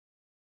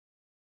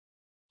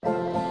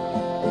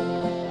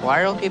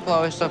Why are people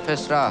always so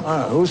pissed off?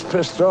 Who's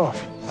pissed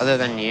off? Other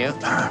than you?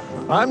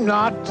 I'm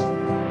not.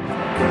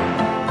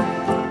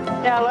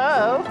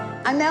 Hello?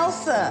 I'm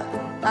Elsa.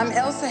 I'm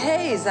Elsa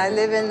Hayes. I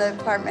live in the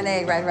apartment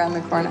A right around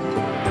the corner.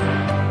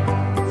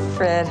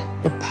 Fred.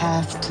 The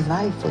path to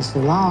life is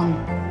long.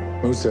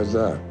 Who said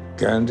that?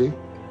 Gandhi?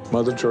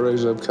 Mother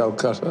Teresa of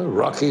Calcutta?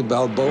 Rocky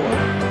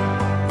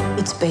Balboa?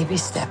 It's baby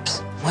steps,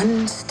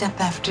 one step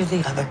after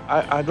the other.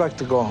 I'd like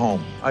to go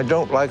home. I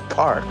don't like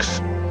parks.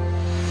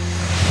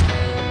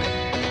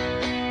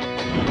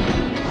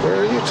 Where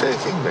are you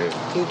taking me?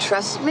 Do you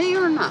trust me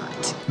or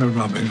not? They're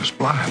about being a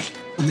splash.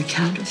 On the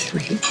count of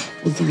 3,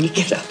 we're going to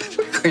get up and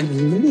we're going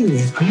to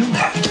leave. Are you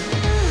mad?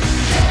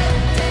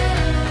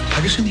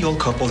 Have you seen the old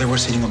couple? They were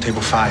sitting on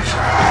table 5.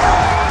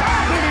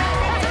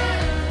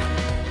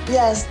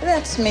 Yes,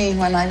 that's me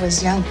when I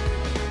was young.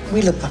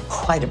 We look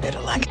quite a bit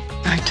alike.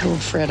 I told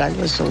Fred I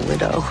was a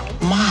widow.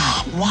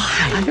 Mom,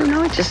 why? I don't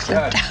know, it just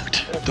slipped out.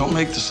 Don't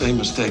make the same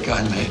mistake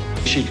I made.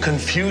 She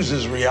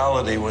confuses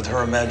reality with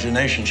her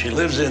imagination. She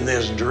lives in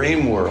this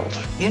dream world.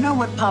 You know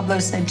what Pablo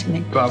said to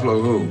me?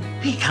 Pablo who?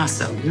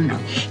 Picasso, you know.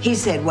 He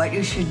said, what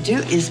you should do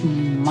is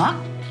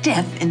mock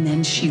death, and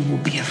then she will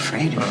be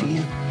afraid of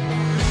you.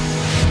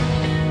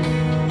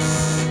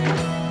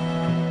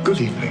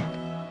 Good evening.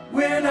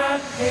 We're not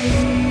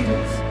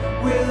haters,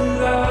 we're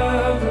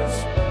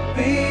lovers,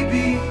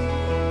 baby.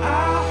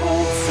 I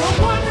hope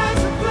someone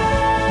has a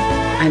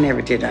plan. I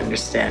never did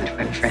understand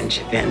when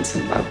friendship ends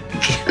and love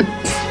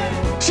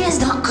begins. She is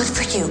not good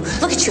for you.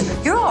 Look at you.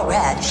 You're all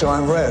red. So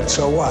I'm red,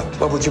 so what?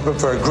 What would you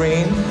prefer,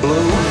 green,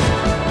 blue?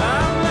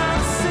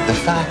 The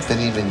fact that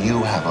even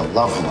you have a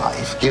love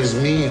life gives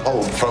me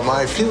hope for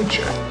my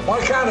future. Why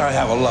can't I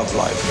have a love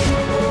life?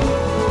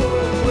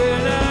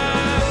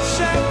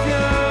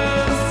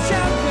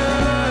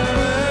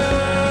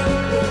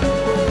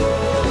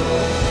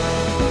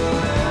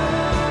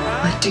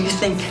 What do you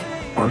think?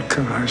 What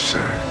can I say?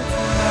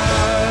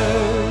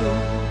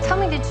 Tell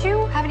me, did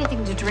you have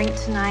anything to drink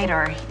tonight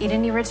or eat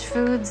any rich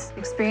foods?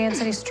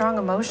 Experience any strong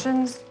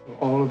emotions?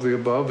 All of the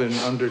above in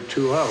under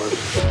 2 hours.